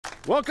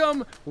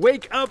Welcome,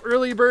 Wake Up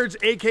Early Birds,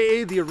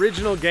 aka the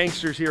original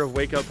gangsters here of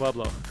Wake Up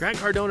Pueblo. Grant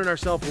Cardone and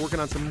ourselves are working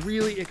on some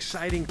really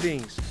exciting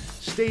things.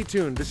 Stay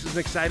tuned, this is an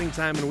exciting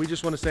time and we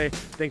just want to say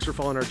thanks for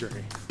following our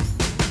journey.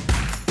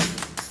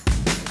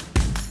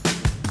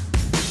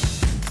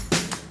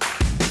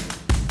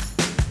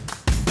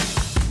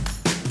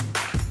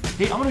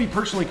 Hey, I'm gonna be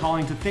personally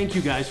calling to thank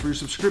you guys for your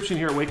subscription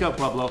here at Wake Up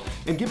Pueblo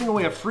and giving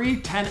away a free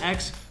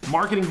 10X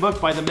marketing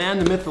book by the man,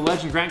 the myth, the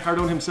legend, Grant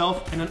Cardone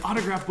himself, and an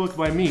autographed book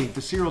by me,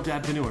 the serial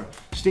dadpreneur.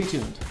 Stay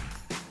tuned.